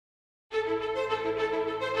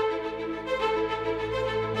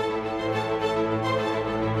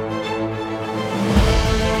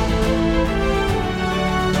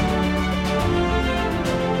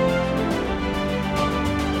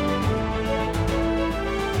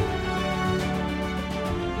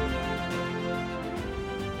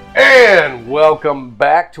Welcome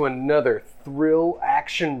back to another thrill,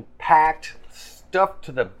 action-packed, stuffed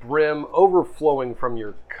to the brim, overflowing from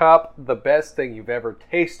your cup, the best thing you've ever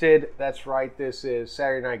tasted. That's right, this is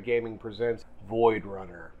Saturday Night Gaming presents Void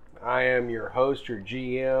Runner. I am your host, your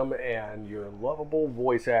GM, and your lovable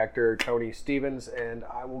voice actor, Tony Stevens, and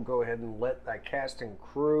I will go ahead and let that cast and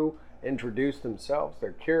crew introduce themselves,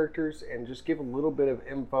 their characters, and just give a little bit of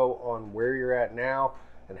info on where you're at now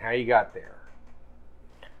and how you got there.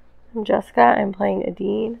 I'm Jessica. I'm playing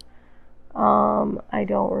Adine. I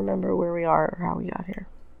don't remember where we are or how we got here.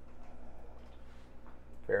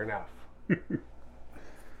 Fair enough.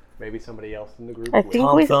 Maybe somebody else in the group. I think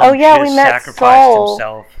Tom we. Thumb Oh yeah, we just met sacrificed Soul.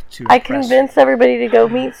 himself to I impress convinced everybody to go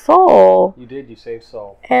meet Soul, You did. You saved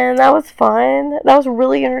Soul. and that was fun. That was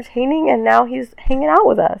really entertaining. And now he's hanging out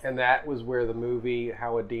with us. And that was where the movie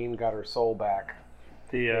How Adine Got Her Soul Back.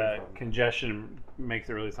 The congestion makes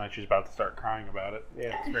it really sound she's about to start crying about it.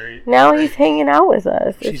 Yeah. It's very. Now he's hanging out with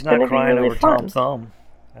us. She's It's not gonna crying be really over fun. Tom Thumb.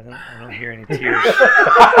 I don't hear any tears.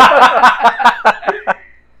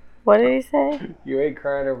 What did he say? You ain't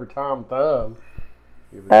crying over Tom Thumb.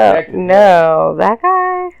 You Oh rejected him. no, that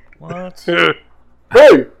guy. What?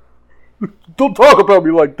 Hey! Don't talk about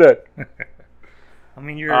me like that. I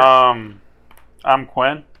mean, you're. I'm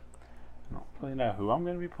Quinn. I don't really know who I'm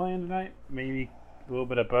going to be playing tonight. Maybe a little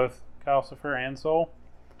bit of both Calcifer and Soul.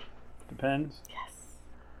 Depends. Yes.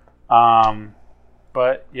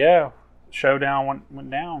 But yeah, showdown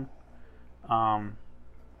went down.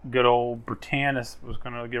 Good old Britannis was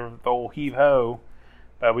going to give her the old heave ho,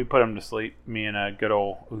 but we put him to sleep. Me and good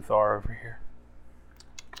old Uthar over here.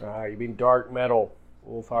 You mean dark metal.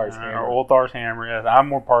 Ulthar's Or hammer. Ulthar's hammer. Yes, I'm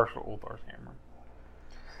more partial to Ulthar's hammer.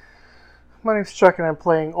 My name's Chuck, and I'm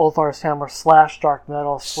playing Ulthar's Hammer / Dark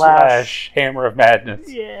Metal / Slash Hammer of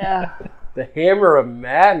Madness. Yeah. The Hammer of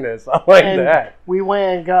Madness. I like And that. we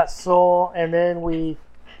went and got Soul, and then we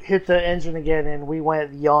hit the engine again, and we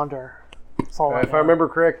went yonder. That's all If I remember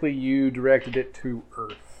correctly, you directed it to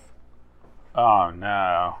Earth. Oh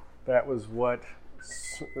no. That was what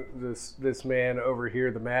this man over here,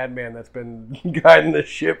 the madman that's been guiding the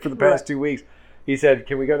ship for the past 2 weeks, he said,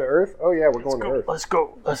 "Can we go to Earth?" Oh yeah, we're going to Earth. Let's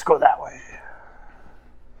go that way.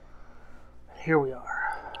 Here we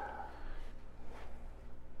are.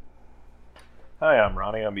 Hi, I'm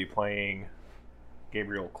Ronnie. I'll be playing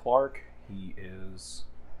Gabriel Clark. He is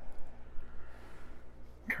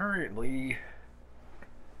currently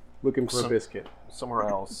Looking for a biscuit. somewhere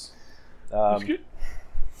else.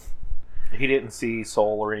 He didn't see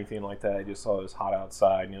Soul or anything like that. He just saw it was hot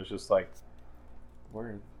outside, and he was just like,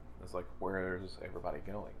 where's everybody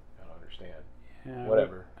going? I don't understand. Yeah,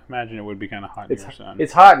 Whatever. I imagine it would be kind of hot in your sun.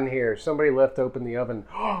 It's hot in here. Somebody left open the oven.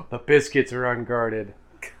 The biscuits are unguarded.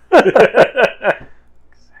 Exactly.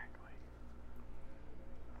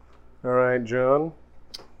 All right, John.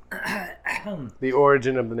 The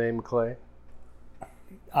origin of the name Clay.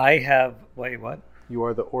 I have. Wait, what? You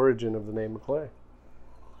are the origin of the name of Clay.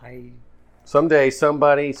 I. Someday,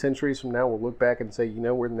 somebody, centuries from now, will look back and say, "You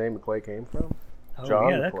know where the name of Clay came from?" Oh, John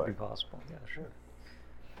yeah, that Clay. could be possible. Yeah, sure.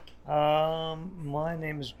 My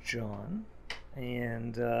name is John,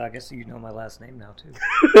 and I guess you know my last name now too.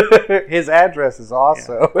 His address is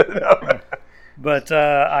also. But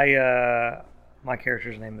my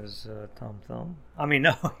character's name is Tom Thumb. I mean,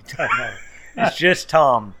 no, it's just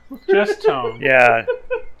Tom. Just Tom. Yeah,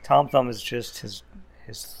 Tom Thumb is just his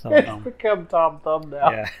thumb. Become Tom Thumb now.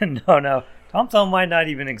 Yeah, no. Tom Thumb might not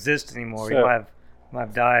even exist anymore. He So- might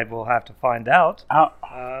have died. We'll have to find out. Out,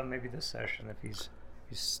 Maybe this session if he's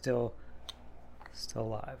still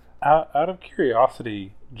alive. out of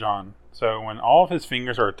curiosity, John. So when all of his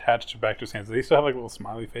fingers are attached back to his hands, do they still have like little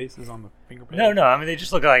smiley faces on the fingerprints? No. I mean, they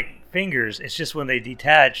just look like fingers. It's just when they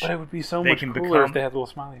detach. But it would be so They much can cooler if become- they had little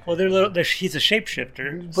smiley faces. Well, he's a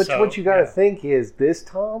shapeshifter. But so, what you got to yeah. think is this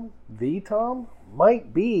Tom, the Tom,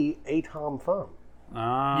 might be a Tom Thumb.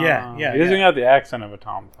 Yeah, He doesn't have the accent of a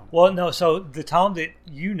Tom Thumb. Well, no. So the Tom that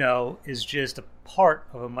you know is just a part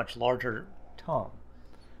of a much larger Tom.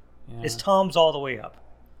 Yeah. It's Tom's all the way up.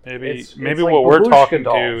 Maybe it's like like what we're babushka talking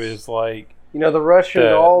dolls. to is like You know the Russian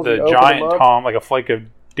dolls. the you open giant them up? Tom, like a flake of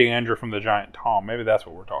dandruff from the giant Tom. Maybe that's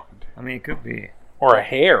what we're talking to. I mean, it could be. Or a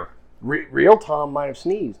hair. Real Tom might have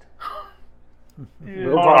sneezed.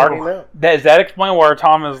 Real Oh, Tom our- came out. Does that explain why our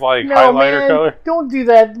Tom is like No, highlighter man, color? don't do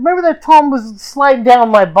that. Remember that Tom was sliding down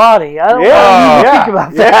my body. I don't Yeah, want to yeah, think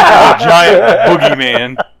about yeah. that. Giant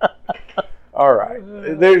boogeyman. All right.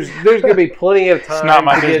 There's going to be plenty of time not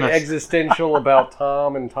my to get business. existential about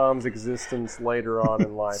Tom and Tom's existence later on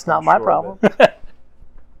in life. It's not I'm my sure problem. of it.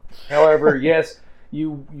 However, yes,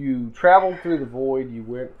 you traveled through the void. You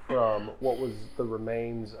went from what was the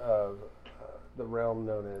remains of the realm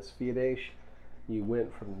known as Fiadesh. You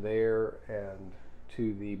went from there and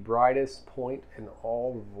to the brightest point in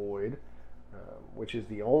all the void, which is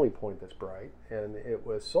the only point that's bright, and it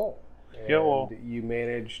was Sol. And Yeah, well- you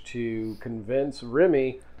managed to convince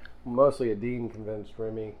Remy, mostly Adine convinced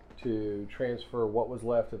Remy, to transfer what was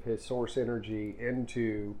left of his source energy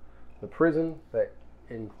into the prison that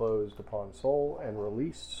enclosed upon Sol and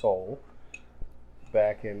released Sol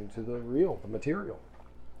back into the material.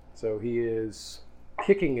 So he is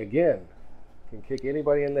kicking again. Can kick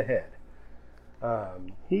anybody in the head.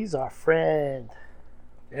 He's our friend.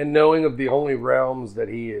 And knowing of the only realms that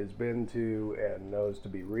he has been to and knows to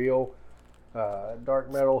be real, Dark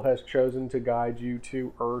Metal has chosen to guide you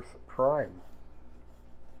to Earth Prime.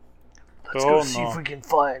 Let's Oh, go see no. if we can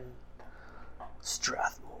find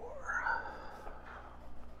Strathmore.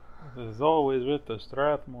 As always with the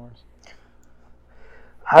Strathmores.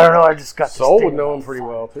 I don't know. I just got this Sol thing would know about him pretty fire.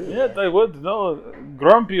 well too. Yeah, they would know.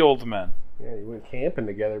 Grumpy old man. Yeah, you went camping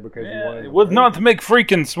together because you Yeah, wanted. it would not make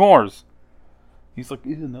freaking s'mores. He's like,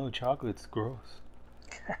 ew, no, chocolate's gross.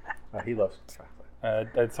 He loves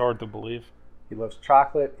chocolate. That's hard to believe. He loves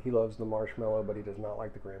chocolate. He loves the marshmallow, but he does not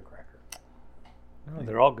like the graham cracker. No,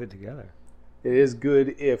 they're all good together. It is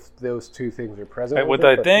good if those two things are present. What with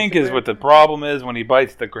I it, but think is what the problem is when he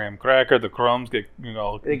bites the graham cracker, the crumbs get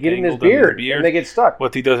they get in his entangled beard, and they get stuck.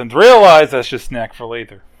 What he doesn't realize, that's just snack for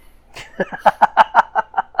later.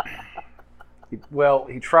 Well,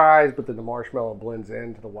 he tries, but then the marshmallow blends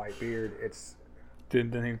into the white beard.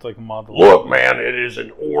 Then he's like model. Look, man, it is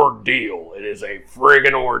an ordeal. It is a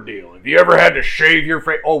friggin' ordeal. Have you ever had to shave your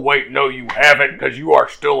face? Oh, wait, no, you haven't, because you are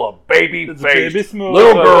still a It's baby baby-faced smooth.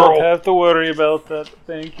 little I don't girl. have to worry about that.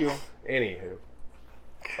 Thank you. Anywho.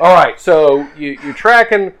 All right, so you're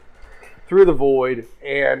tracking through the void,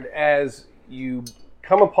 and as you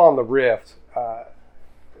come upon the rift,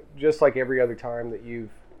 just like every other time that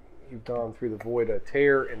you've gone through the void, a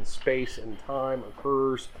tear in space and time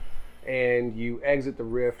occurs, and you exit the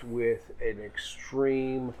rift with an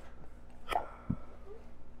extreme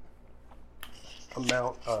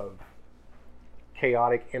amount of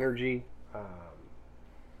chaotic energy.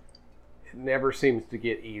 It never seems to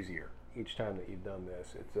get easier each time that you've done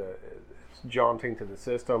this. It's jaunting to the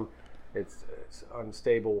system. It's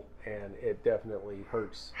unstable, and it definitely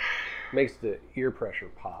hurts. Makes the ear pressure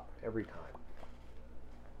pop every time.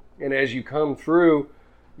 And as you come through,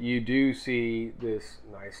 you do see this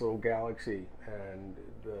nice little galaxy, and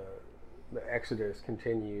the Exodus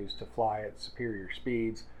continues to fly at superior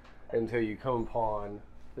speeds until you come upon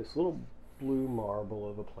this little blue marble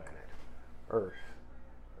of a planet, Earth.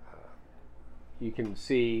 You can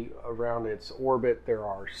see around its orbit there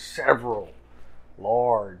are several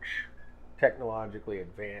large, technologically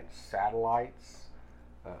advanced satellites.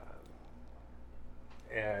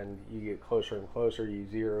 And you get closer and closer, you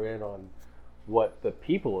zero in on what the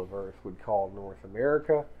people of Earth would call North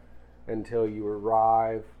America until you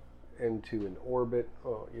arrive into an orbit.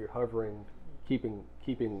 You're hovering, keeping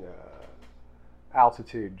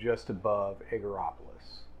altitude just above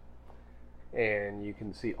Aegaropolis. And you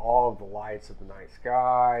can see all of the lights of the night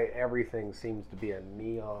sky. Everything seems to be a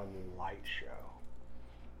neon light show.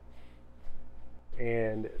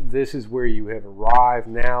 And this is where you have arrived.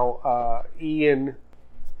 Now, Ian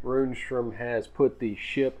Runestrom has put the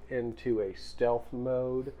ship into a stealth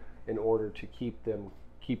mode in order to keep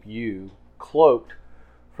you cloaked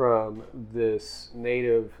from this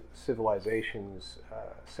native civilization's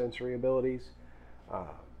sensory abilities,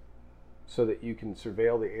 so that you can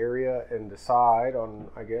surveil the area and decide on,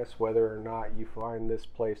 I guess, whether or not you find this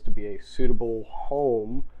place to be a suitable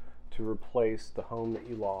home to replace the home that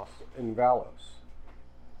you lost in Valos.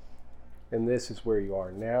 And this is where you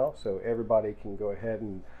are now, so everybody can go ahead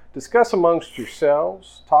and discuss amongst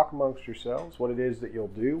yourselves, talk amongst yourselves, what it is that you'll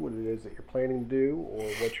do, what it is that you're planning to do, or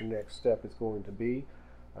what your next step is going to be.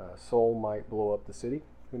 Sol might blow up the city.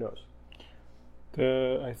 Who knows?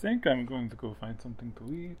 I think I'm going to go find something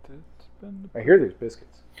to eat. It's been I hear there's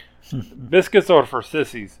biscuits. biscuits are for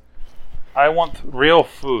sissies. I want real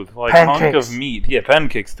food, like hunk Pancakes. of meat. Yeah,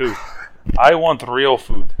 pancakes too. I want real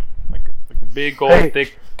food, like a big old Hey.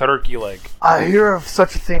 thick turkey leg. I hear of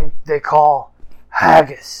such a thing they call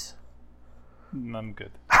haggis. I'm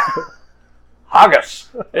good. Haggis.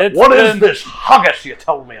 It's What is been, this haggis you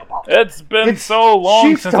told me about? It's been It's so long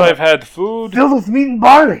sheep since stomach. I've had food. Filled with meat and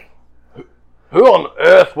barley. Who on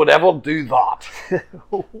earth would ever do that?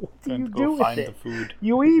 What do Going you to do go with find it? the food.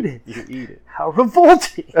 You eat it. You eat it. How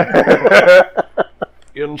revolting.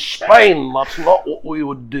 In Spain, that's not what we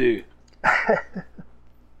would do.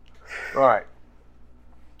 All right.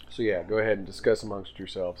 So yeah, go ahead and discuss amongst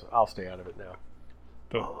yourselves. I'll stay out of it now.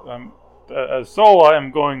 But as Soul, I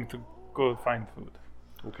am going to go find food.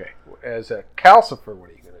 Okay. As a Calcifer, what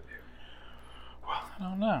are you going to do? Well, I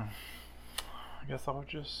don't know. I guess I'll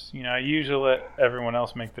just, I usually let everyone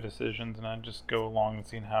else make the decisions, and I just go along and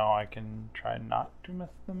see how I can try not to mess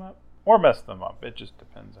them up. Or mess them up. It just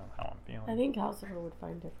depends on how I'm feeling. I think Calcifer would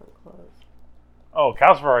find different clothes. Oh,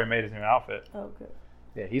 Calcifer already made his new outfit. Oh, good.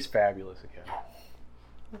 Yeah, he's fabulous again.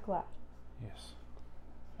 I'm glad. Yes.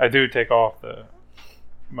 I do take off the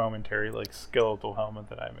momentary, skeletal helmet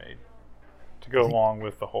that I made to go along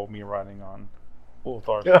with the whole me riding on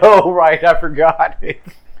Ulthar's. Oh, right. I forgot.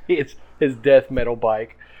 It's his death metal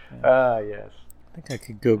bike. Yes. I think I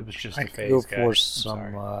could go. It was just a I could phase, go guys. for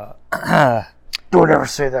I'm some Don't ever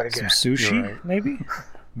say that some again. sushi, You're right. maybe.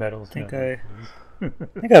 Metals. I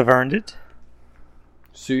think I've earned it.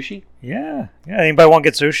 Sushi? Yeah. Anybody want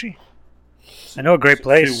to get sushi? I know a great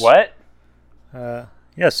place. To what?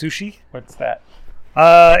 Yeah, sushi. What's that?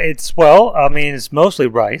 It's it's mostly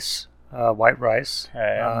rice, white rice.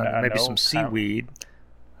 Okay, I maybe know some kind of- seaweed.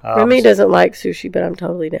 Remy doesn't like sushi, but I'm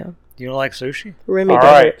totally down. You don't like sushi? Remy All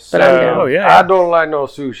doesn't, right, but I'm so- down. Oh yeah. I don't like no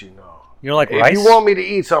sushi, no. You don't like If rice? you want me to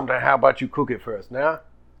eat something, how about you cook it first, now?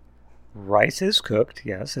 Rice is cooked.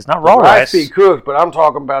 Yes, it's not raw Rice rice. be cooked, but I'm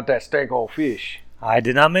talking about that steak old fish. I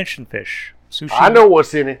did not mention fish. Sushi. I know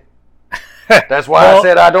what's in it. That's why I Well,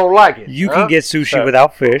 said I don't like it. You huh? can get sushi So,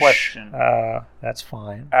 without fish. question. That's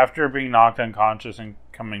fine. After being knocked unconscious and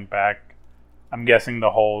coming back, I'm guessing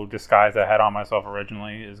the whole disguise I had on myself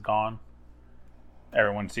originally is gone.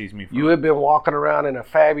 Everyone sees me. You have been walking around in a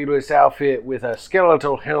fabulous outfit with a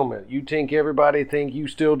skeletal helmet. You think everybody think you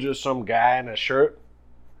still just some guy in a shirt?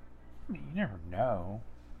 You never know.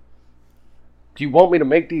 Do you want me to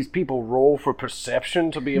make these people roll for perception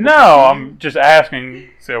to be able to No, see you? I'm just asking.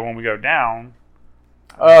 So when we go down,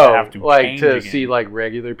 Oh, have to like change to again. see like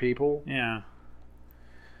regular people? yeah.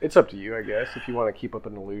 It's up to you, I guess, if you want to keep up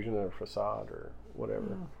an illusion or a facade or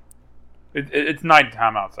whatever. It's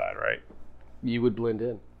nighttime outside, right? You would blend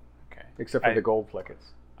in, Okay. except for the gold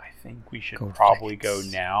fleckets. I think we should Gold probably flakes. go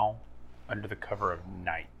now, under the cover of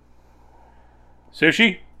night.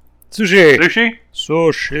 Sushi, Sushi. sushi.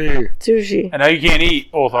 Sushi. Sushi. I know you can't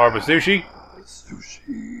eat Ulthar, but sushi.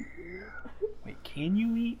 Sushi. Wait, can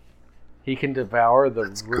you eat? He can devour the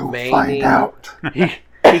remaining.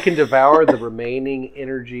 He can devour the remaining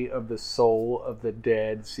energy of the soul of the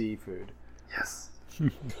dead seafood.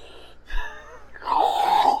 And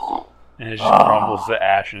it just crumbles to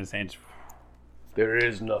ash in his hands. There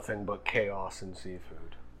is nothing but chaos in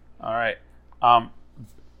seafood. All right.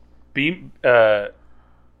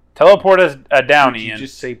 Teleport us down, Did you Ian.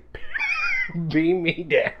 just say, beam me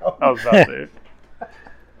down? I was about to.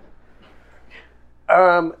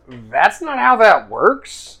 That's not how that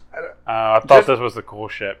works. I thought this was the cool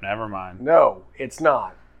ship. Never mind. No, it's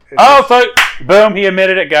not. Oh, so boom! He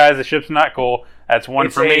admitted it, guys. The ship's not cool. That's one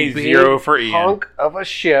It's for a me, big 0 for Ian. hunk of a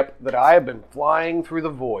ship that I have been flying through the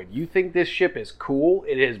void. You think this ship is cool?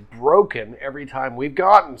 It is broken every time we've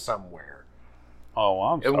gotten somewhere. Oh,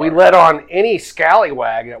 I'm sorry. And we let on any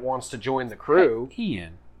scallywag that wants to join the crew.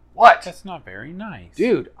 Ian. What? That's not very nice,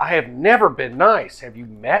 Dude, I have never been nice. Have you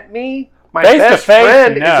met me? My Face to best face,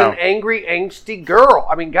 friend no. is an angry, angsty girl.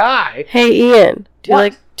 I mean, guy. Hey, Ian. Do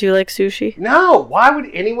What? you like sushi? No, why would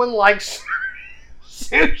anyone like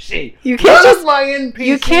sushi? You can't None just- of my NPCs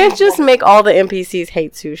You can't just want- make all the NPCs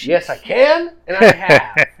hate sushi. Yes, I can, and I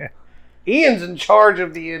have. Ian's in charge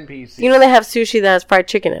of the NPCs. You know they have sushi that has fried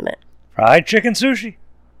chicken in it. Fried chicken sushi.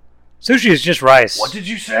 Sushi is just rice. What did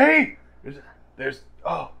you say? There's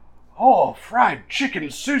fried chicken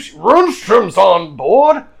sushi. Rundstrom's on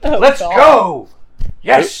board. Let's go.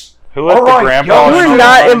 Yes. Who let All the right, grandpa? y'all You Oh, were no.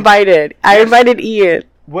 not invited. I invited Ian.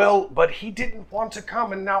 Well, but he didn't want to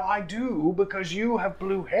come, and now I do because you have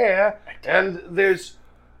blue hair, and there's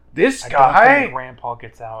this guy. Grandpa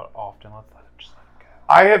gets out often. Let's just let him go.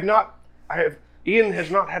 I have not. Ian has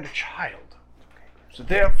not had a child, so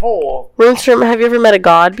therefore, Rundstrom, have you ever met a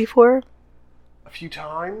god before? a few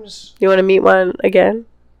times. You want to meet one again?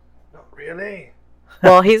 Not really.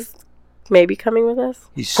 Well, he's maybe coming with us.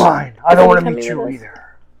 He's Fine. I don't Is want he to meet coming you with us? either.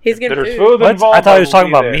 He's getting There's food. food What? involved. I thought he was we'll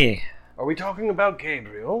talking be about there. me. Are we talking about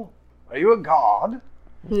Gabriel? Are you a god?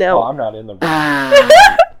 No. Oh, I'm not in the.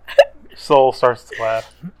 Soul starts to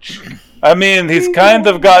laugh. I mean, he's kind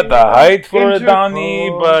of got the height for a Donnie,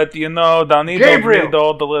 but Donnie Gabriel. don't need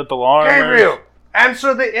all the little armor. Gabriel,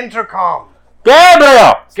 answer the intercom.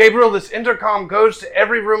 Gabriel! Gabriel, this intercom goes to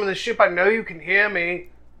every room in the ship. I know you can hear me.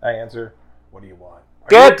 I answer. What do you want?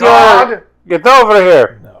 Are you a god? Get over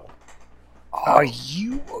here! No. Are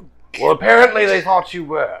you? Well, apparently they thought you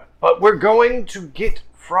were. But we're going to get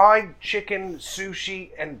fried chicken,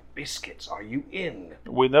 sushi, and biscuits. Are you in?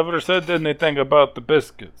 We never said anything about the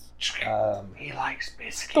biscuits. He likes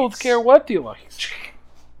biscuits. Don't care what he likes.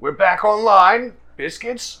 We're back online.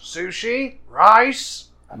 Biscuits, sushi, rice.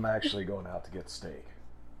 I'm actually going out to get steak.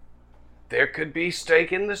 There could be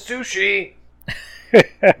steak in the sushi.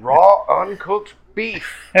 Raw, uncooked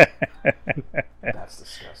beef. That's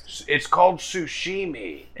disgusting. It's called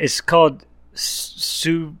sushimi. It's called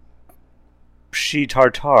sushi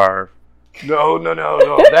tartare. No.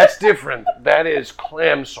 That's different. That is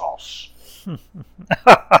clam sauce.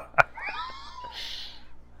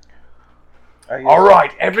 All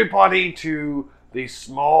right, everybody to the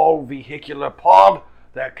small vehicular pod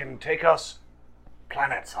that can take us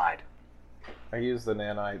planet side. I use the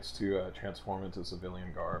nanites to transform into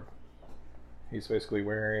civilian garb. He's basically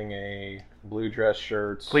wearing a blue dress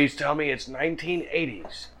shirt. Please tell me it's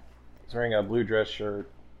 1980s. He's wearing a blue dress shirt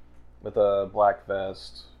with a black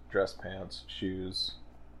vest, dress pants, shoes,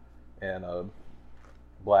 and a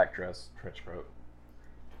black dress trench coat.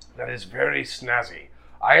 That is very snazzy.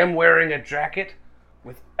 I am wearing a jacket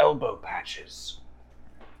with elbow patches.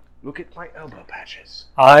 Look at my elbow patches.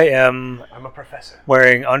 I am I'm a professor.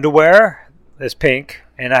 wearing underwear that's pink,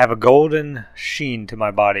 and I have a golden sheen to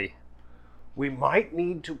my body. We might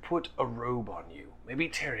need to put a robe on you. Maybe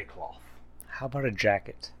terry cloth. How about a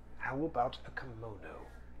jacket? How about a kimono?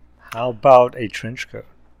 How about a trench coat?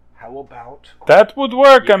 How about... That would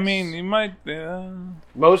work. I Yes. mean, you might.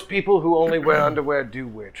 Most people who only wear underwear do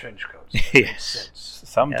wear trench coats. That makes Yes. sense.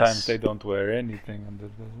 Sometimes Yes. they don't wear anything under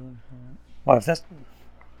the. Well, if that's...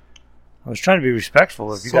 I was trying to be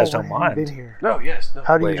respectful if you guys Soul, don't have you mind. been here? No, yes. No.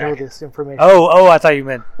 How do you Wait. know this information? Oh, I thought you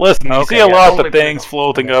meant... Listen, you Okay, see a yeah. lot Only of things put it on.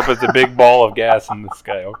 floating up as a big ball of gas in the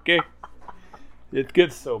sky, okay? It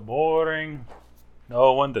gets so boring.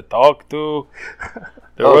 No one to talk to.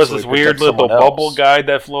 There Oh, was so this he weird protects little someone bubble else. guy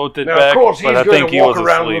that floated Now, back, of course, he's but I going think to he walk was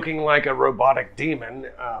around asleep. looking like a robotic demon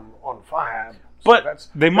on fire. But that's,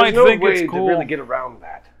 they there's might no think way it's to cool. really get around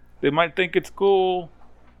that. They might think it's cool.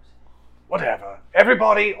 Whatever.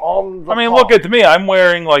 Everybody on the I mean, pod. look at me. I'm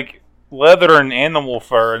wearing like leather and animal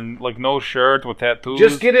fur and like no shirt with tattoos.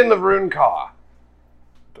 Just get in the rune car.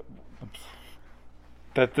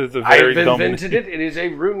 That is a very I've dumb. invented it. It is a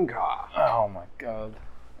rune car. Oh my god!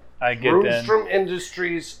 I get in. Runestrom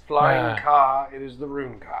Industries flying car. It is the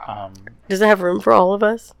rune car. Does it have room for all of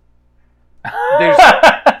us? There's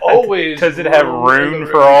always Does it have room in the room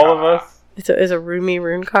for all of car. us? Is a roomy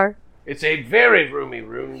rune car? It's a very roomy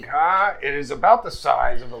rune car. It is about the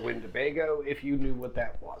size of a Winnebago, if you knew what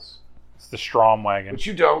that was. It's the Strom wagon. But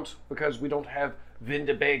you don't, because we don't have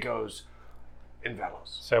Windebagos in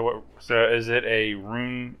Velos. So is it a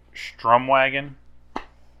rune Strom wagon?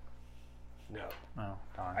 No. Oh,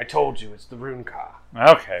 darn. I told you, it's the rune car.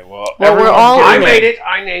 Okay, well, Well, we're all I in made it. it.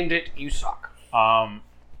 I named it. You suck.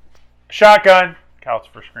 Shotgun.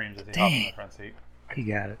 Calcifer screams as he hops in the front seat. He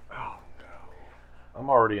got it. Oh, I'm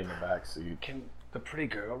already in the back seat. can the pretty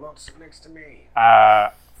girl not sit next to me?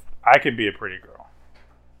 I could be a pretty girl.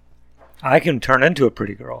 I can turn into a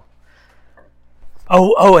pretty girl.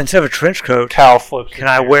 Oh, instead of a trench coat, Cal flips. can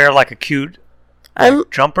I wear like a cute I'm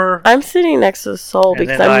jumper? I'm sitting next to Soul And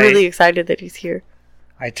because then I'm I- really excited that he's here.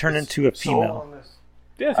 I turn into a Soul female. on this.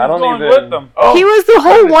 Yes, I he's don't going even- with them. Oh, He was the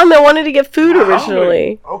whole goodness. one that wanted to get food I'm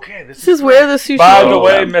originally. hungry. Okay, This is where the sushi By the came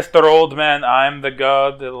way, from. Mr. Old Man, I'm the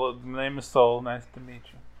god. The name is Soul. Nice to meet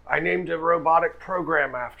you. I named a robotic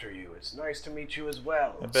program after you. It's nice to meet you as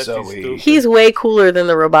well. I bet So he's we- stupid. He's way cooler than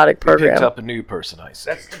the robotic You picked program. up a new person, I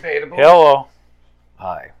see. That's debatable. Hello.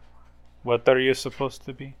 Hi. What are you supposed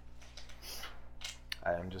to be?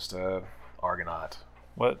 I am just a Argonaut.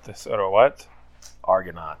 What? This or what?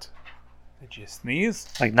 Argonaut. Did you sneeze?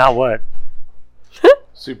 Like not what?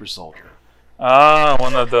 Super soldier. Ah,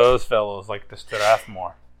 one of those fellows like the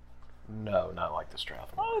Strathmore. No, not like the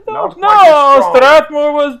Strathmore. I Not don't quite as know. strong.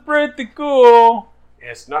 Strathmore was pretty cool.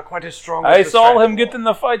 It's not quite as strong I as the saw him Strathmore. get in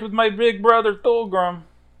the fight with my big brother Tolgrim.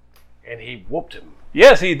 And he whooped him.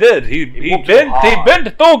 Yes, he did. He whooped him hard.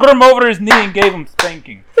 bent Tolgrim over his knee and gave him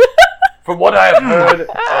spanking. From what I have heard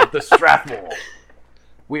of the Strathmore,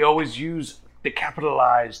 we always use the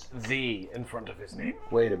capitalized "the" in front of his name.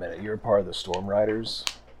 Wait a minute, you're part of the Storm Riders?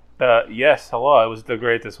 Yes, hello. I was the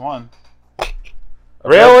greatest one.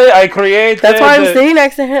 Really? I created. That's why I'm sitting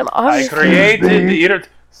next to him. I Obviously. created the Eater.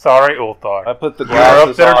 Sorry, Ulthar. I put the You're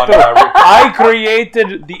up glasses there on. too. I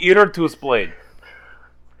created the Eater-tooth blade.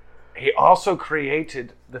 He also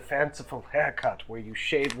created the fanciful haircut where you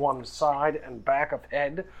shave one side and back of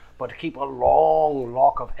head, but keep a long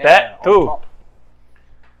lock of hair That on too. top.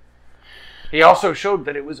 He also showed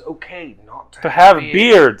that it was okay not To have a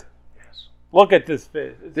beard. Yes. Look at this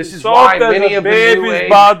fish. It's This as is soft why as many a of the new baby's age-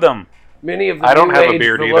 bottom. Many of the I don't new have a age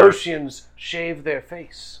beard either. Velocians shave their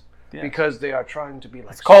face Yeah. because they are trying to be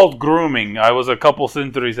like. It's called grooming. I was a couple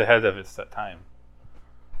centuries ahead of its time.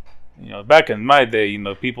 Back in my day,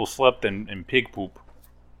 people slept in pig poop.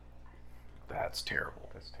 That's terrible.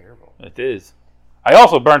 That's terrible. It is. I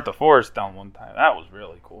also burnt the forest down one time. That was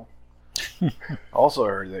really cool. Also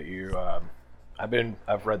heard that you.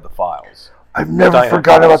 I've read the files. I've never Diana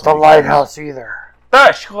forgotten about the Paulson. lighthouse either.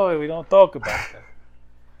 Gosh, Chloe, we don't talk about that.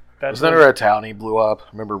 That Was there a town he blew up? I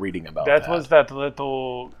remember reading about that. That was that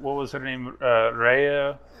little. What was her name?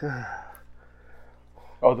 Rhea.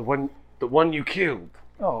 Oh, the one you killed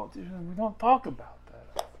Oh, dude, we don't talk about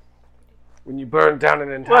that. when you burned down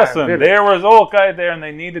an entire Listen, village. there was Olkai there, and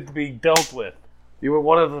they needed to be dealt with. You were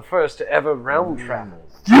one of the first to ever realm travel.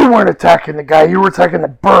 You weren't attacking the guy. You were attacking the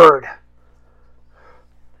bird.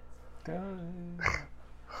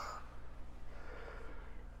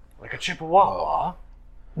 Like a Chippewa.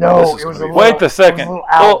 No, This is it was a gonna little, be Wait a second, It was a little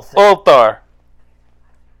owl thing. Altar.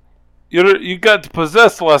 You got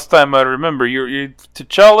possessed last time. I remember. You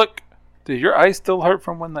T'Challa. Did your eye still hurt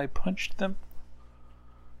from when I punched them?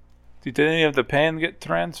 Did any of the pain get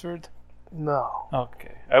transferred? No.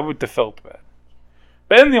 Okay, I would have felt bad.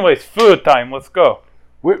 But anyways, food time. Let's go.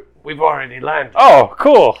 We've already landed. Oh,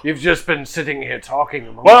 cool. You've just been sitting here talking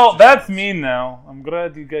amongst Well, yourselves. that's me now. I'm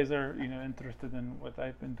glad you guys are, interested in what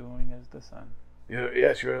I've been doing as the son.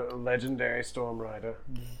 Yes, you're a legendary storm rider.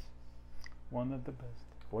 One of the best.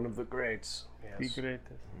 One of the greats. The Yes. greatest.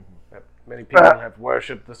 Yep. Many people have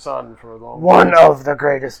worshipped the sun for a long time. One of the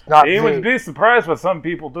greatest, not You would the. be surprised what some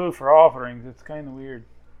people do for offerings. It's kind of weird.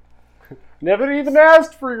 Never even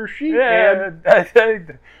asked for your sheep, man. Yeah,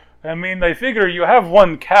 I mean, I figure you have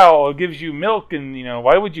one cow, it gives you milk, and,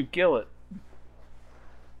 why would you kill it?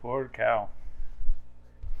 Poor cow.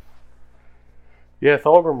 Yeah,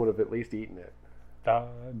 Thulgrim would have at least eaten it. I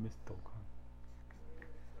missed Tolkien.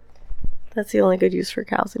 That's the only good use for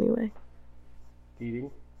cows anyway.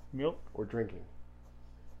 Eating Milk? or drinking.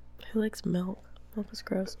 Who likes milk? Milk is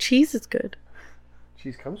gross. Cheese is good.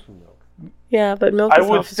 Cheese comes from milk. Yeah, but milk I itself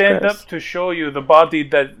would is stand gross. up to show you the body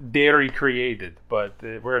that dairy created, but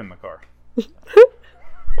we're in the car.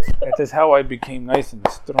 That is how I became nice and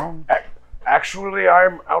strong. Actually,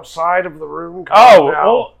 I'm outside of the room. Oh, now.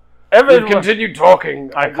 well, We everyone. continued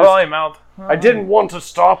talking. I call him out. I didn't want to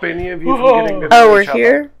stop any of you from getting to know Oh, we're each other.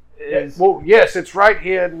 here? Is, Well, yes, it's right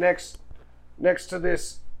here next to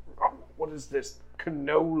this. Oh, what is this?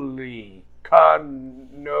 Cannoli.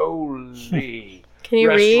 Can you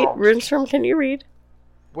read? Restaurant. Runestrom, can you read?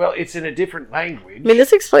 Well, it's in a different language. I mean,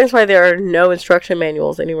 this explains why there are no instruction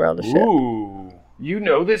manuals anywhere on the ship. ooh. You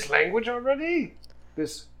know this language already?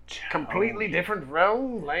 This completely different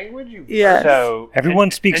realm language? Yes. So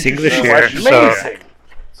Everyone speaks English interesting here, Amazing.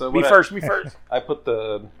 so So me what first. I put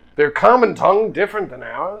Their common tongue different than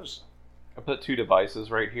ours. I put two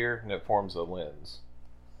devices right here, and it forms a lens,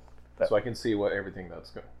 so I can see what everything that's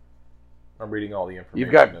going. I'm reading all the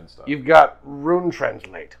information and stuff. You've got Rune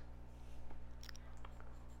Translate,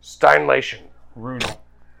 Steinlation, Runel.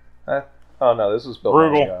 Oh no, this was built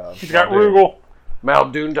Rugal. on He's got Muldoon. Rugal.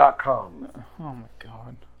 Maldoon.com. Oh my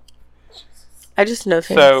god. I just know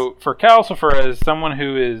things. So for Calcifer, as someone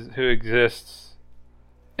who exists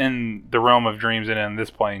in the realm of dreams and in this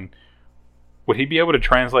plane, would he be able to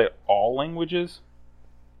translate all languages?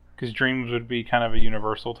 Because dreams would be kind of a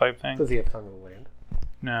universal type thing. Does he have tongue of the land?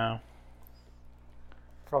 No.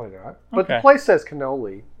 Probably not. But Okay. the place says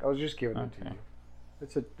cannoli. I was just giving it to Okay. you.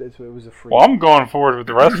 It was a free. Well, I'm going forward with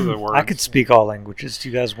the rest of the words. I could speak all languages. Do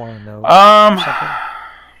you guys want to know?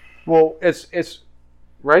 Well, it's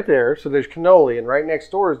right there. So there's cannoli, and right next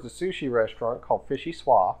door is the sushi restaurant called Fishy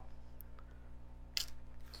Swa.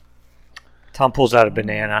 Tom pulls out a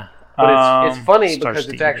banana. But it's funny starts because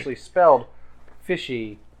to it's eat it. actually spelled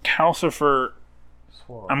Fishy Calcifer,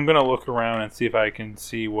 Swa. I'm going to look around and see if I can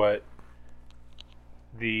see what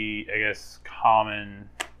the, I guess, common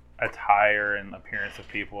attire and appearance of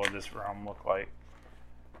people of this realm look like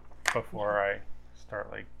before I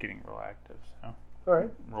start, getting real active. So, All right.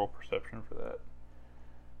 roll perception for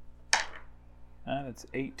that. That's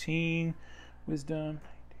 18. Wisdom.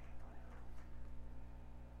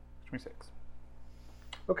 26.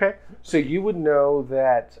 Okay. So you would know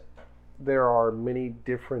that there are many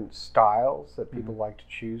different styles that people like to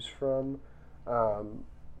choose from,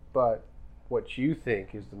 but what you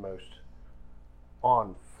think is the most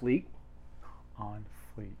on fleek? On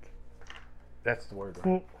fleek. That's the word,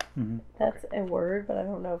 right? That's a word, but I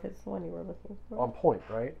don't know if it's the one you were looking for. On point,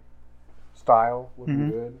 right? Style would be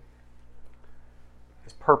good.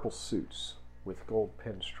 It's purple suits with gold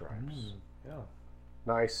pinstripes. Yeah.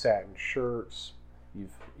 Nice satin shirts.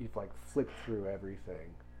 You've like flicked through everything,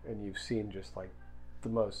 and you've seen just like the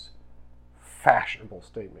most fashionable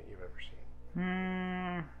statement you've ever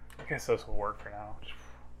seen. I guess this will work for now.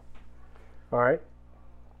 All right.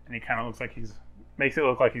 And he kind of looks like makes it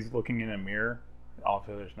look like he's looking in a mirror.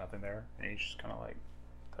 Obviously, there's nothing there, and he's just kind of like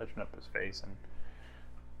touching up his face, and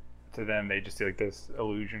to them, they just see like this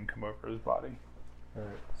illusion come over his body. All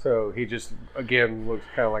right. So he just again looks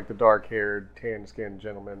kind of like the dark-haired, tan-skinned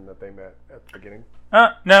gentleman that they met at the beginning.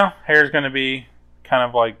 No, hair's gonna be kind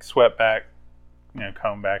of like swept back,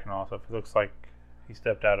 combed back and all stuff. It looks like he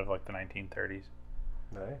stepped out of like the 1930s.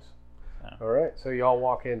 Nice. Yeah. All right. So y'all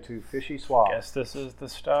walk into Fishy Swab. Guess this is the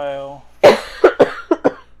style.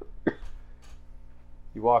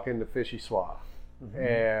 You walk into Fishy Swab,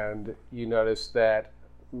 and you notice that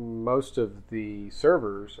most of the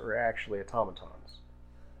servers are actually automatons.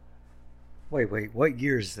 Wait, what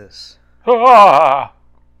year is this? Ah!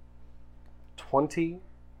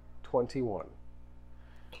 2021.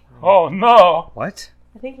 Oh no! What?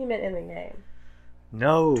 I think he meant in the game.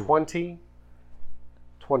 No.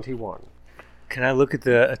 2021. Can I look at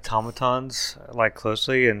the automatons like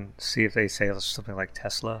closely and see if they say something like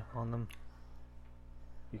Tesla on them?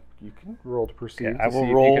 You can roll to perceive Okay, I to will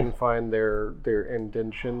see roll. if you can find their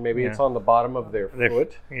indentation. Maybe Yeah. it's on the bottom of their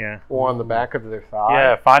foot Yeah. or on the back of their thigh.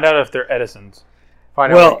 Yeah, find out if they're Edisons.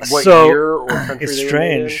 Find Well, out what so year or country it's they were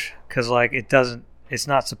made in. strange because like it doesn't. It's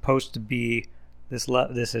not supposed to be this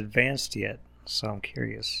advanced yet. So I'm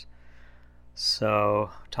curious.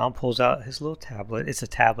 So Tom pulls out his little tablet. It's a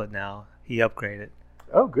tablet now. He upgraded.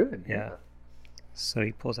 Oh, good. Yeah. So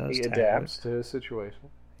he pulls out his He tablet. adapts to his situation.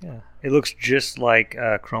 Yeah. It looks just like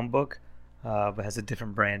a Chromebook, but has a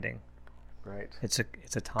different branding. Right. It's a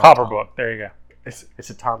Tom. Copper book. There you go. It's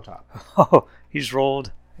a Tom Top. Oh, he's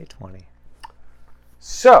rolled a 20.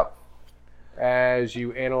 So, as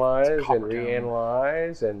you analyze and copper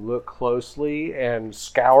reanalyze and look closely and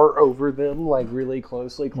scour over them, like really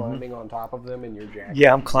closely, climbing on top of them in your jacket.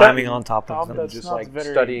 Yeah, I'm climbing on top of them. that's Just not like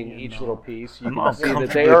very, studying each little piece. You I'm can see that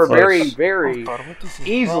uncomfortably they are close. very, very What is this?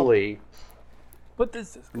 easily What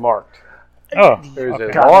is this? marked. Oh, There's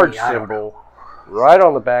okay. a large symbol right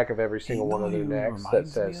on the back of every single one of their necks that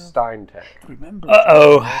reminds says me of- Steintech. Remember?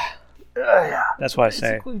 Uh-oh. That's what I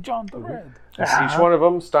say. Basically, John the Red. Each one of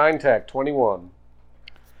them, Steintech 21.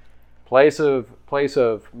 Place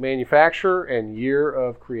of manufacture and year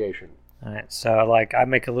of creation. All right, so I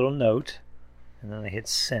make a little note, and then I hit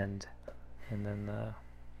send, and then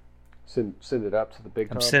Send it up to the big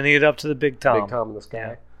Tom. I'm sending it up to the Big Tom. Big Tom in the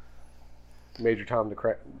sky. Major Tom to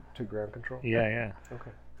ground control. Yeah.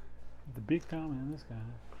 Okay. The big Tom in this guy.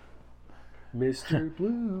 Mr.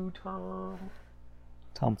 Blue Tom.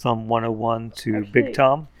 Tom Thumb 101 to Actually- Big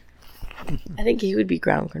Tom. I think he would be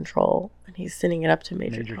ground control, and he's sending it up to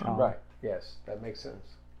Major, Major Tom. Tom. Right. Yes, that makes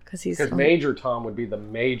sense. Because he's Because Major Tom would be the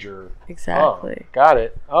major. exactly. Oh, got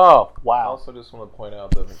it. Oh, I wow. also just want to point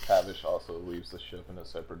out that McTavish also leaves the ship in a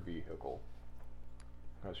separate vehicle.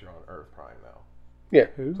 Because you're on Earth Prime now. Yeah.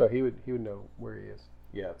 So he would know where he is.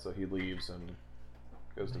 Yeah, so he leaves and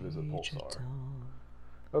goes to visit Major Pulsar. Tom.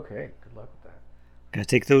 Okay. Good luck with that. Gotta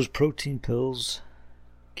take those protein pills.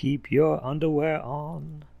 Keep your underwear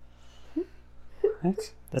on.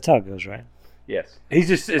 That's how it goes, right? Yes. Is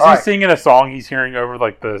he All right. singing a song he's hearing over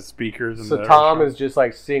like the speakers? In So the Tom restaurant? is just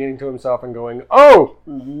like singing to himself and going, "Oh,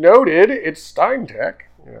 noted. It's Steintech."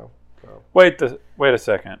 You know. So. Wait a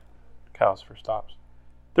second. Calcifer stops.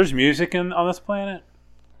 There's music on this planet.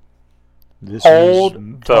 This Hold is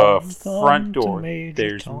the Tom Thumb front to door. Major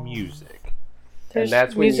There's Tom. music. There's And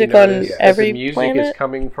that's when music you on notice that every the music planet. is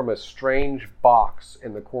coming from a strange box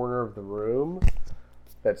in the corner of the room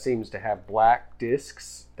that seems to have black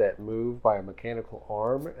discs that move by a mechanical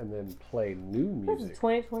arm and then play new This is music.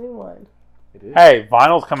 2021. It is. Hey,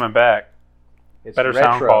 vinyl's coming back. It's better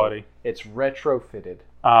sound retro. quality. It's retrofitted.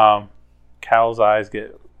 Cal's eyes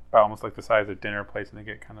get almost like the size of dinner plates, and they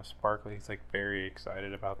get kind of sparkly. He's like very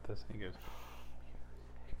excited about this. He goes,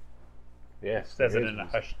 Yes. says there it is in a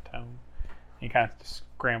music. hushed tone. He kind of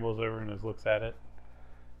scrambles over and just looks at it.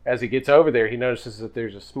 As he gets over there, he notices that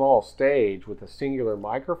there's a small stage with a singular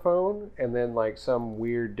microphone and then like some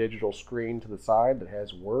weird digital screen to the side that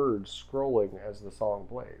has words scrolling as the song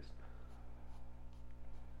plays.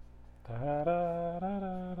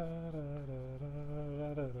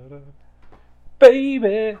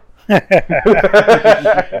 Baby.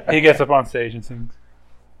 He gets up on stage and sings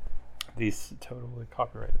these totally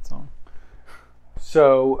copyrighted song.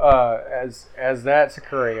 So as that's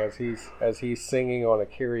occurring, as he's singing on a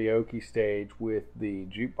karaoke stage with the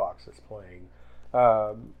jukebox that's playing,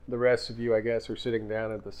 The rest of you, I guess, are sitting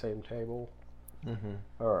down at the same table. Mm-hmm.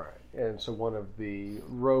 All right. And so one of the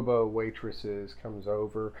robo waitresses comes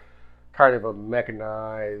over, kind of a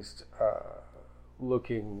mechanized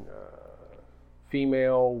looking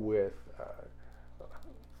female with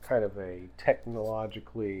kind of a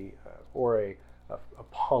technologically or a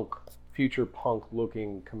punk, future punk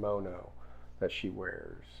looking kimono that she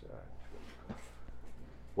wears.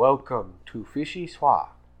 Welcome to Fishy Swa.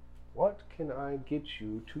 What can I get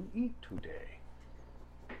you to eat today?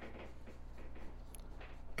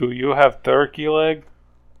 Do you have turkey leg?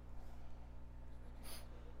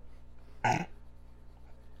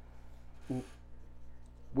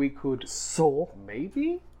 We could Soul.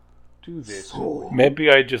 maybe do this. Soul. Maybe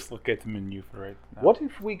I just look at the menu for right now. What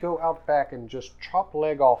if we go out back and just chop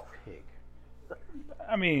leg off pig?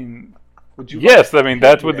 I mean, Would you yes, like I mean,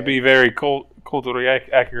 that would leg? be very culturally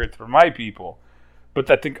accurate for my people. But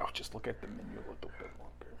I think I'll just look at the menu a little bit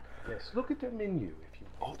longer. Yes, look at the menu if you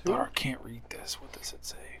Oh, want to. I can't read this. What does it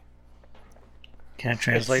say? Can I It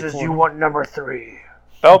translate says for you him? want number 3.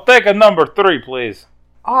 I'll take a number 3, please.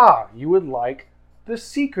 Ah, you would like the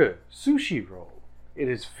Seeker sushi roll. It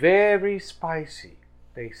is very spicy.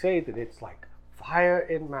 They say that it's like fire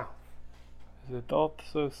in mouth. Is it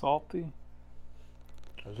also salty?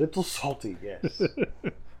 A little salty, yes.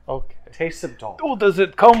 Okay. Taste of dog. Oh, does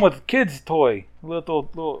it come with kids' toy? Little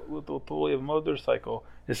toy of motorcycle.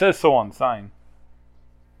 It says so on sign.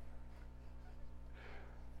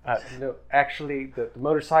 No, actually, the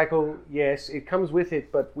motorcycle, yes, it comes with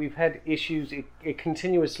it, but we've had issues. It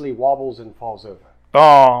continuously wobbles and falls over.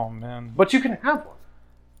 Oh man. But you can have one.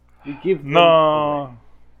 We give them No,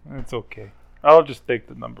 it's okay. I'll just take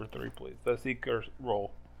the number 3, please. The Seeker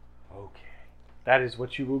roll. away. Okay. That is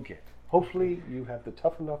what you will get. Hopefully, you have the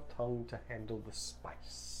tough enough tongue to handle the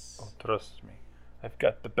spice. Oh, trust me, I've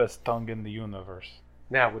got the best tongue in the universe.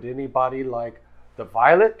 Now, would anybody like the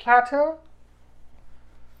violet platter?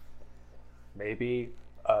 Maybe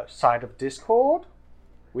a side of discord?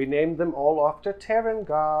 We named them all after Terran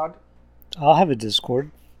God. I'll have a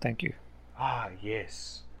Discord. Thank you. Ah,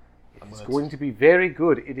 yes. It's gonna going to be very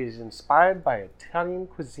good. It is inspired by Italian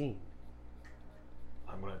cuisine.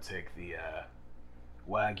 I'm gonna take the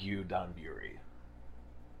Wagyu Danburi.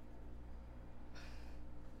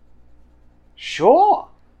 Sure.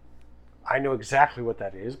 I know exactly what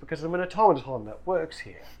that is because I'm an automaton that works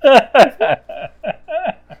here.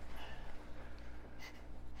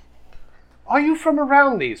 Are you from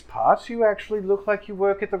around these parts? You actually look like you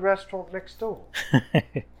work at the restaurant next door.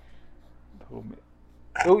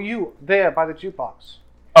 Oh, you, there by the jukebox.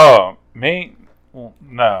 Oh, me? Well,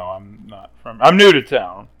 no, I'm not from. I'm new to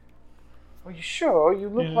town. Are you sure? You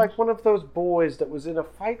look Yeah. like one of those boys that was in a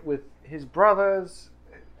fight with his brothers.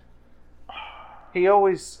 He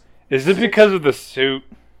always... Is it because of the suit?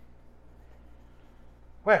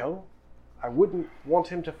 Well, I wouldn't want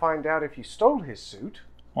him to find out if you stole his suit.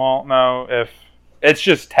 Well, no. If it's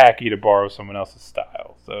just tacky to borrow someone else's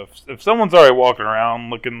style. So if someone's already walking around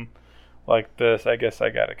looking like this, I guess I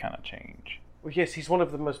gotta kind of change. Well, yes, he's one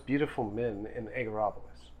of the most beautiful men in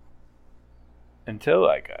Agarobulus. Until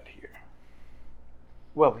I got here.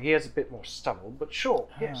 Well, he has a bit more stubble, but sure,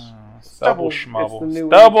 yes. Stubble is the schmubble. new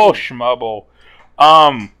Stubble way to- schmubble.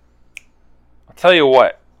 I'll tell you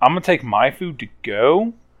what. I'm gonna take my food to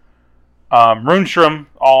go. Runestrom,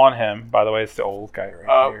 all on him. By the way, it's the old guy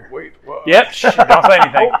right here. Wait, what? Yep. Shh, don't say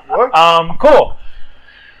anything. What? Cool.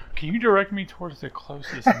 Can you direct me towards the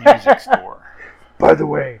closest music store? By the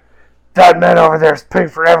way, that man over there is paying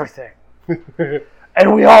for everything.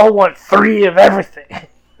 And we all want 3 of everything.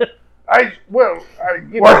 We're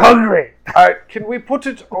hungry. Can we put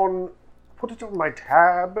it on my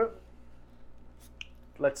tab?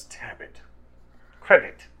 Let's tab it.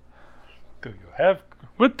 Credit. Do you have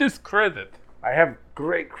with this credit? I have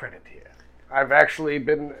great credit here. I've actually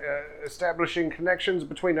been establishing connections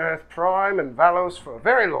between Earth Prime and Valos for a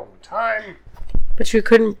very long time. But you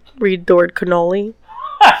couldn't read the word cannoli.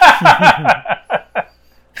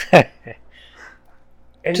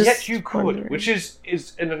 And Just yet you could, wondering. which is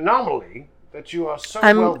an anomaly that you are so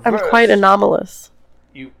I'm well-versed. quite anomalous.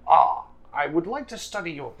 You are. I would like to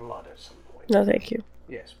study your blood at some point. No, thank you.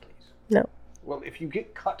 Yes, please. No. Well, if you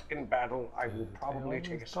get cut in battle, I will probably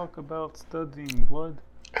take a talk about studying blood.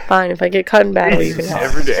 Fine, if I get cut in battle, you can have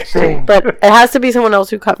every day. Same. But it has to be someone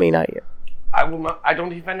else who cut me, not you. I will not. I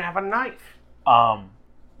don't even have a knife.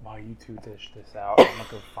 While you two dish this out, I'm gonna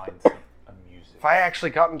go find some music. If I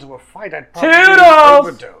actually got into a fight, I'd probably Toodles!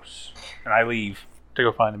 overdose. And I leave to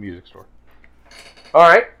go find a music store. All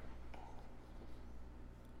right.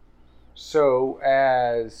 So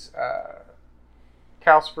as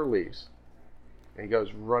Calcifer leaves, And he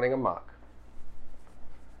goes running amok.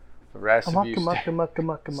 The rest of you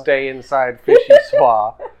Amok. stay inside Fishy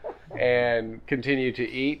Swa and continue to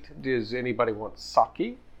eat. Does anybody want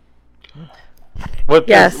sake? With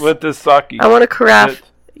Yes. this sake. I want a carafe.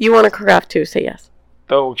 You want a carafe too? Say yes.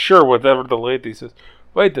 Oh, sure, whatever the lady says.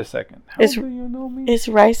 Wait a second. How It's- do you know me? It's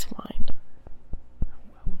rice wine.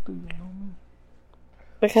 How do you know me?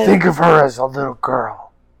 Because Think of her as a little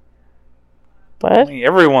girl. I what? mean,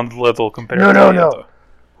 everyone's little compared No, to no, the no. other.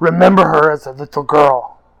 Remember her as a little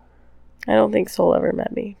girl. I don't think Soul ever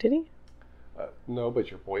met me. Did he? No,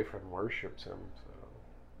 but your boyfriend worships him. So.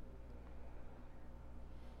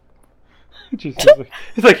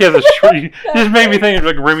 It's like he has a shrine. It just made me think of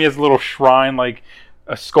like Remy has a little shrine, like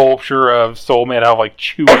a sculpture of Soul made out of like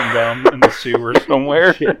chewing gum in the sewer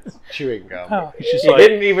somewhere. Chewing gum. Oh, he's just He like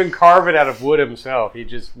didn't even carve it out of wood himself. He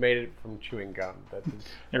just made it from chewing gum. That's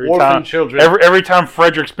every orphan time. children. Every time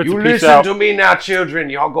Frederick spits You a piece listen out. to me now, children.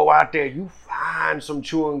 Y'all go out there. You find some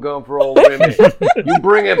chewing gum for old women. You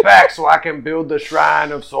bring it back so I can build the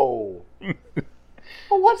shrine of Soul.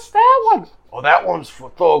 Oh, what's that one? Oh, that one's for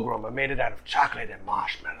Thorgrim. I made it out of chocolate and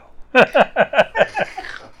marshmallow.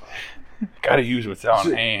 Gotta use what's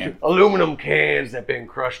on hand. Aluminum cans that been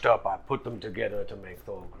crushed up. I put them together to make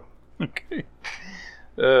Thorgrim. Okay.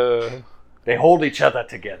 They hold each other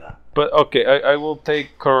together. But okay, I will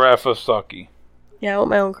take carafe of sake. Yeah, I want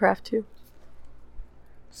my own carafe too.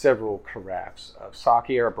 Several carafes of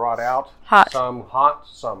sake are brought out. Hot. Some hot,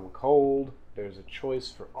 some cold. There's a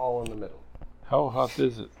choice for all in the middle. How hot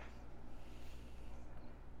is it?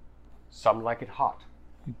 Some like it hot.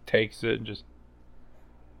 He takes it and just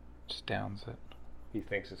downs it. He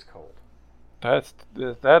thinks it's cold. That's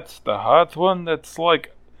the hot one. That's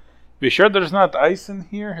like. Be sure there's not ice in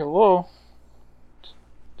here. Hello.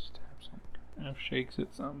 Just have some. Shakes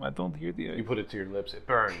it some. I don't hear the ice. You put it to your lips. It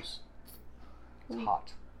burns. It's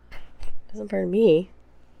hot. Doesn't burn me.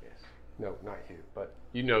 Yes. No, not you. But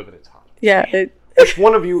you know that it's hot. Yeah. Which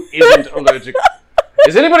one of you isn't allergic?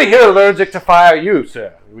 Is anybody here allergic to fire? You,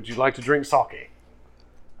 sir. Would you like to drink sake?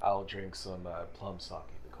 I'll drink some plum sake,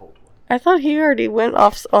 the cold one. I thought he already went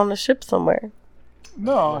off on a ship somewhere.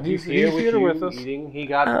 No, he's here you with us. eating. He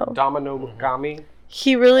got Oh. Domino-gami.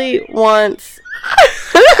 He really wants.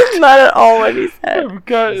 Not at all what he said. I've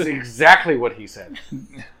got. That's exactly what he said.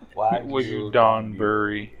 Why Was you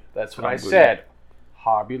Donbury? That's what I Hungry. said.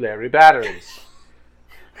 Harbulary batteries.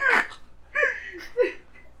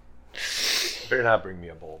 Better not bring me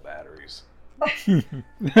a bowl of batteries. Here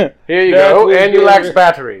you That go. was Anulax good.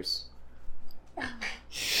 batteries.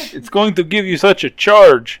 It's going to give you such a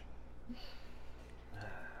charge.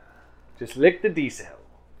 Just lick the D cell.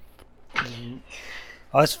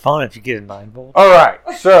 Oh, it's fun if you get a 9-volt. All right.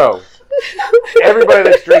 So, everybody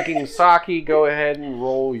that's drinking sake, go ahead and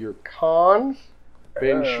roll your con.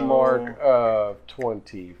 Benchmark of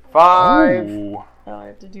 25. Ooh. Oh, I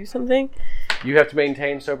have to do something? You have to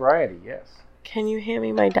maintain sobriety, yes. Can you hand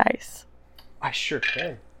me my dice? I sure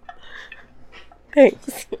can.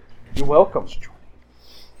 Thanks. You're welcome.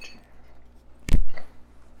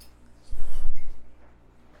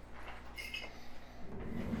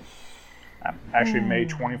 I'm actually May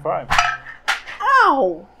 25.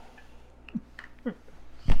 Ow! It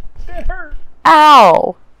hurt.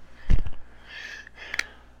 Ow!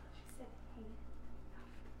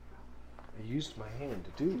 I used my hand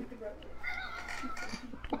to do it.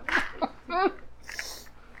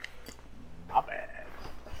 Not bad.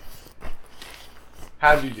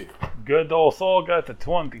 How'd you do? Good old soul got to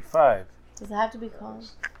 25. Does it have to be con?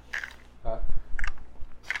 Huh?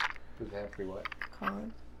 Does it have to be what?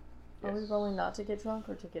 Con? Are we rolling not to get drunk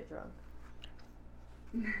or to get drunk?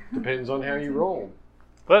 Depends on how you roll.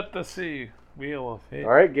 Let us see. Wheel of Fate. All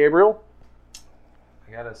right, Gabriel.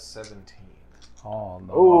 I got a 17. Oh,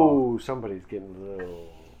 no. Oh, somebody's getting a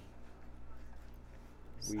little.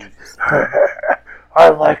 Wheezy. I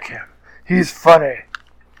like him. He's funny.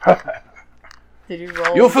 Did you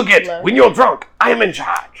roll? You'll forget low? when you're drunk. I am in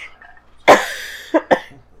charge.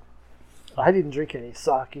 I didn't drink any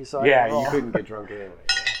sake, so I Yeah, didn't roll. you couldn't get drunk anyway.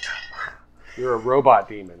 You're a robot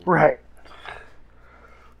demon. Right.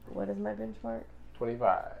 What is my benchmark?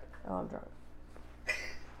 25. Oh, I'm drunk.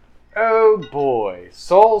 Oh boy,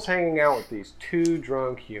 Soul's hanging out with these two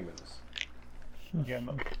drunk humans. Yeah,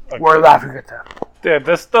 no. We're laughing at them. Yeah,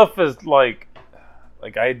 this stuff is like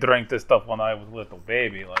I drank this stuff when I was a little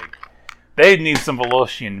baby. Like, they need some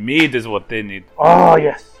Velocian meat is what they need. Oh,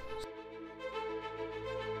 yes.